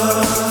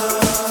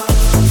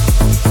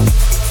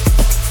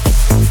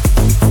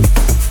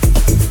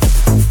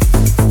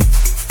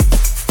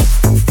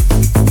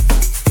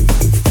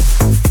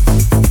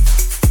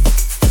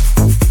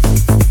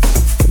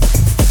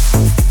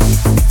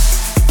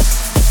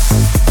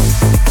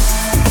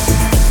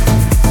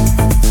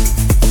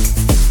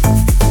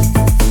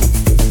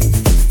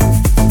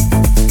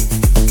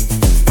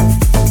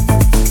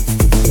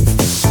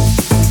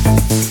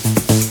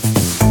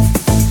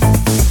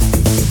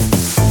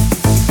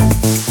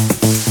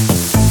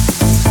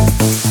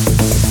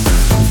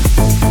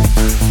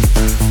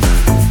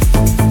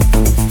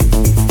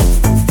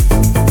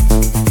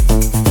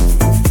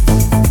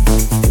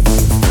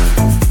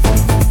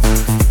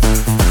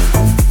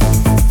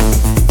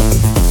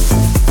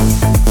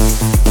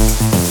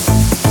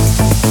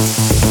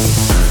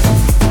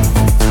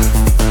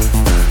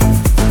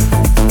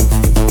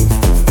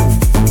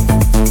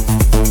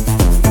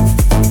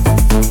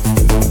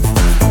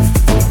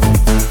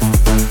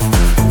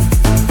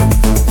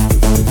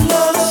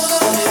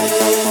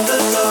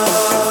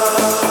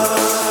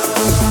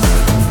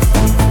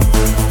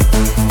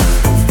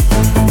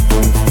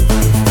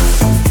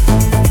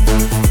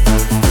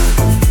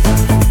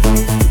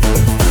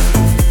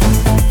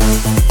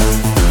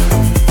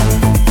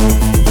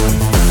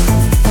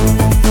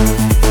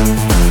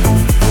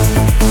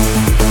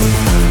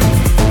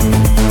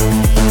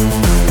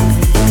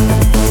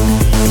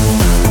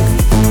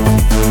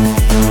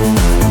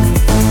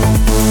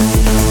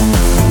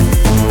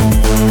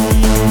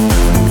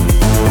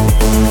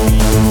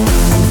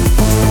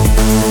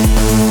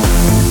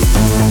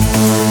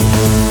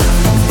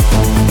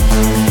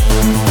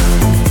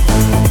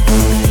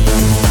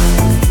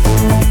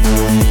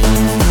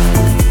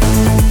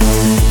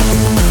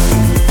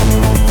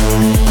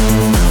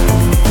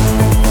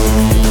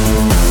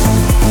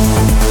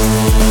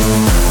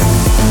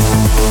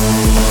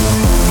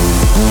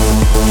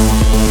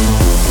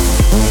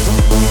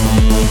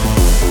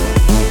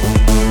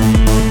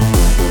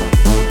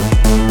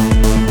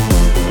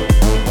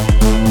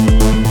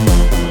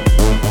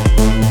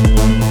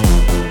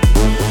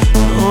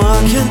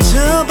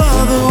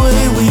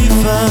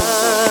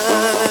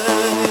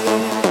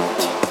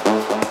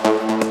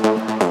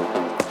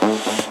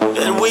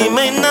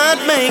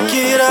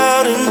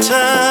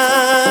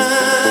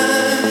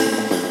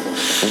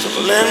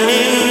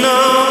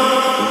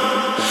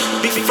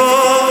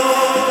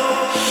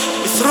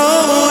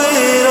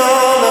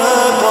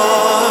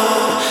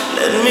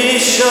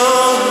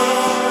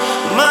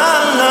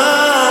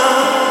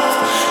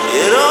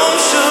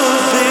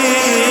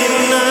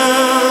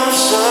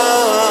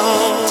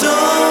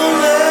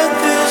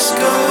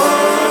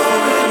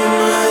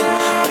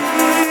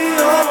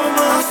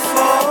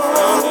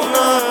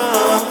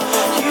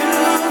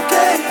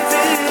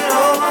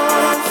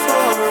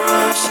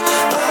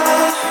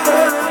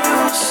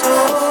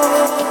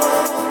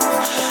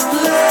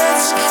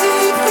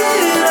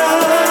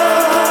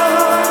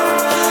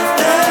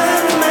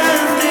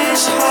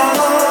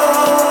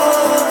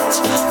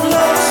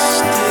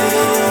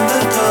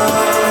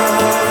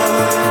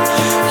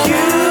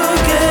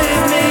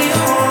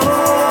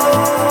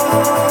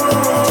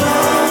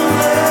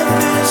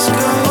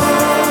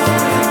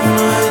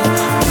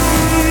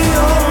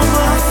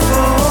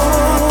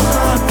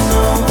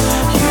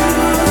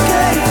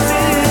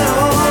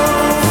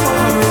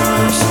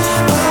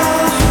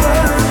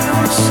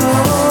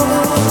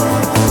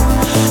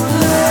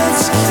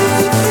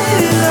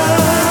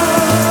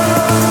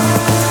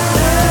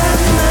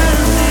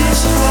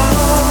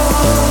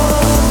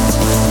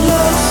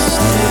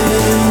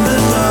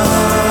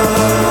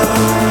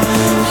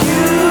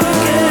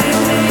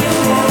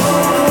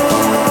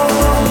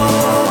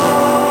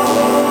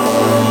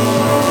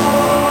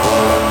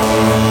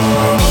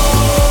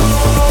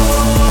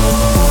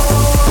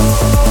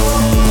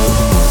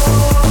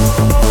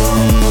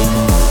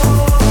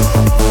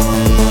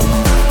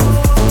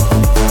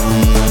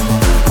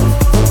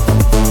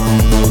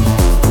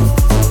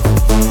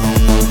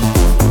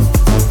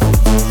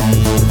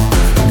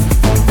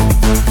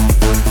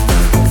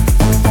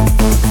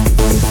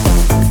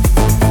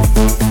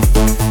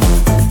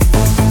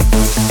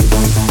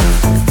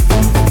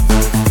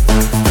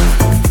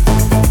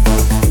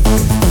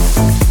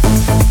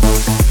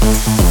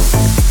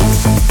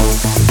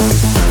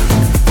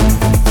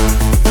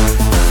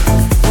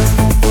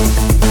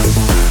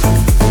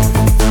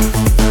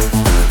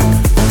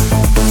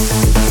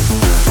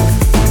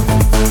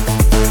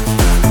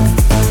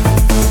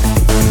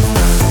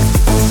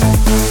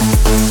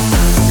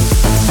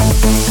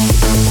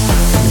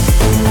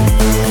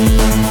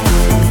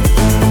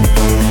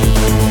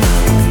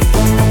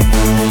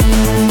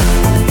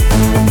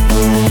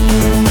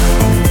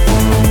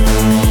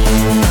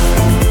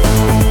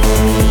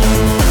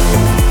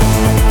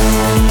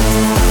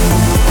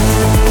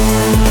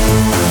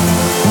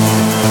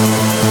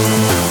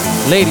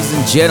 Ladies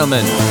and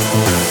gentlemen,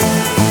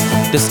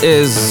 this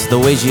is the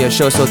Wagia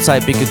Show. So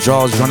tight, big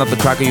draws, run up the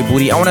crack of your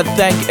booty. I want to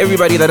thank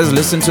everybody that has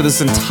listened to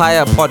this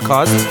entire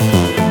podcast.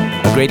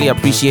 I greatly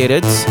appreciate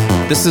it.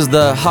 This is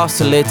the House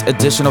to Let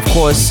edition, of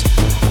course.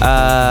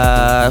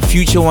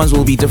 Future ones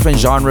will be different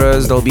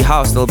genres. There'll be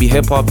house, there'll be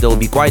hip-hop, there'll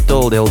be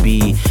kwaito, there'll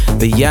be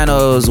the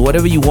Yanos,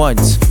 whatever you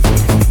want.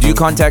 Do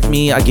contact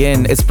me.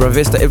 Again, it's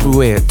Bravesta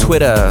everywhere.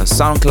 Twitter,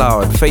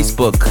 SoundCloud,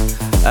 Facebook,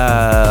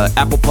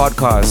 Apple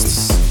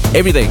Podcasts,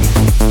 everything.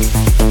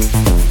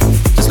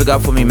 Just look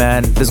out for me,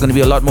 man. There's going to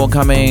be a lot more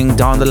coming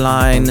down the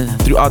line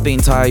throughout the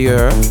entire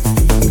year.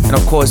 And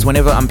of course,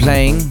 whenever I'm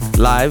playing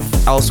live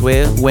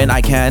elsewhere, when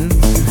I can,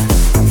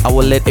 I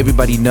will let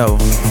everybody know.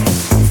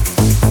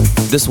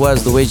 This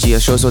was The Wedgie, a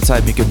show so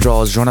tight, make your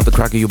draws, drawn up the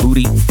crack of your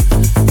booty.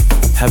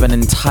 Have an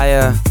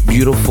entire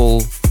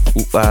beautiful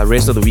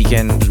rest of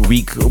the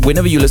week.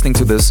 Whenever you're listening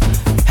to this,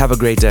 have a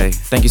great day.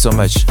 Thank you so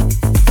much.